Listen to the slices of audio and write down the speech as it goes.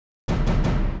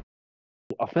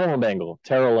a former Bengal,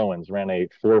 Terrell Owens, ran a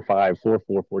 4.5,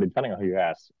 4.4 40, depending on who you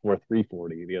ask, 4.3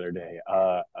 40 the other day.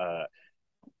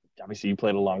 Obviously, you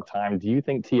played a long time. Do you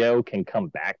think T.O. can come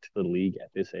back to the league at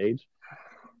this age?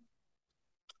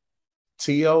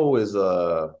 T.O. is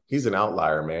he's an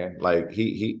outlier, man. Like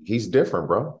he's different,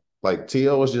 bro. Like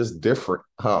T.O. is just different.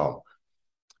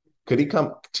 Could he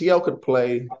come? T.O. could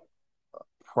play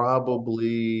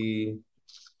probably,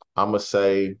 I'm gonna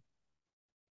say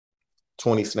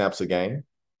 20 snaps a game.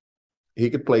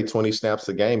 He could play 20 snaps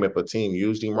a game if a team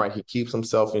used him right. He keeps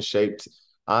himself in shape.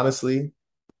 Honestly,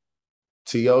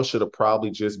 T.O. should have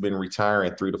probably just been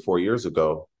retiring 3 to 4 years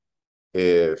ago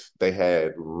if they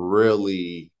had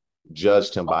really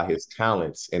judged him by his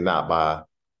talents and not by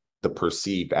the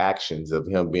perceived actions of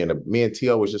him being a. Me and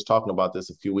T.O. was just talking about this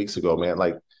a few weeks ago, man.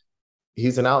 Like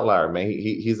he's an outlier, man.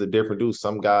 He's a different dude.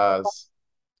 Some guys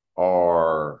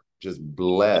are just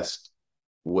blessed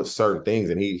with certain things,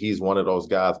 and he's one of those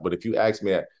guys. But if you ask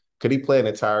me that, could he play an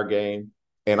entire game?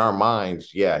 In our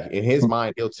minds, yeah. In his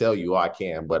mind, he'll tell you, oh, I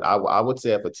can. But I would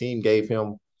say if a team gave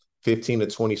him 15 to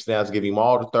 20 snaps, give him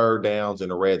all the third downs in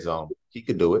the red zone, he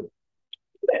could do it.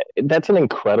 That's an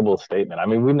incredible statement. I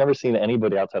mean, we've never seen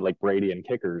anybody outside like Brady and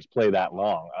kickers play that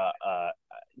long.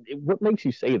 What makes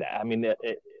you say that? I mean,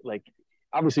 like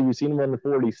obviously we've seen him in the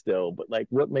 40s still, but like,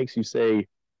 what makes you say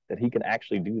that he can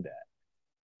actually do that?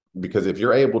 Because if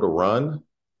you're able to run,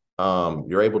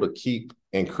 you're able to keep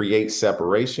and create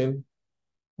separation.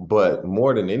 But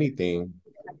more than anything,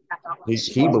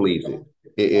 he believes it.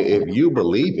 If you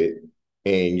believe it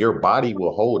and your body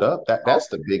will hold up, that's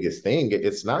the biggest thing.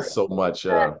 It's not so much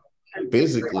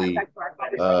physically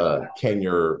can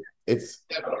your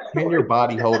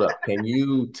body hold up? Can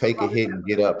you take a hit and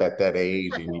get up at that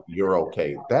age and you're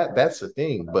okay? That's the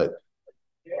thing. But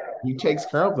he takes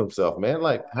care of himself, man.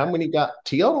 Like how many got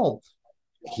T.O.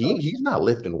 He's not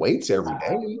lifting weights every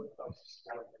day.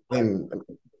 And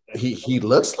he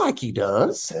looks like he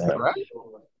does, Yeah. right?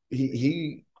 He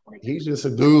he he's just a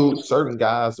dude. Certain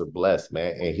guys are blessed,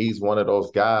 man, and he's one of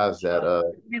those guys that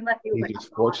he's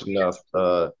just fortunate enough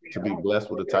to be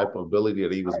blessed with the type of ability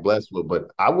that he was blessed with.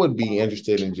 But I would be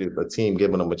interested in just a team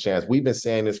giving him a chance. We've been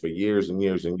saying this for years and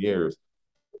years and years.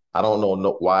 I don't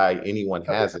know why anyone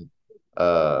hasn't.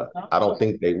 I don't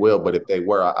think they will, but if they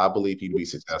were, I believe he'd be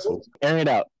successful. Airing it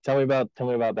out. Tell me about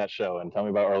that show and tell me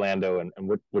about Orlando and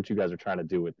what you guys are trying to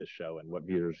do with this show and what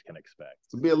viewers can expect.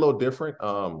 To be a little different,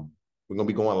 we're gonna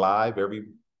be going live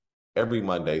every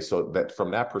Monday. So that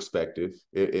from that perspective,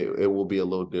 it will be a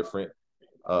little different.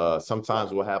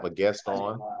 Sometimes we'll have a guest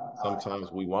on,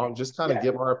 sometimes we won't. Just kind of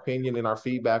give our opinion and our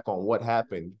feedback on what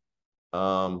happened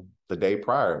the day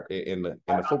prior in the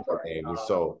football game. And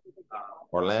so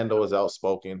Orlando is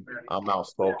outspoken. I'm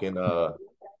outspoken.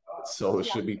 So it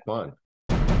should be fun.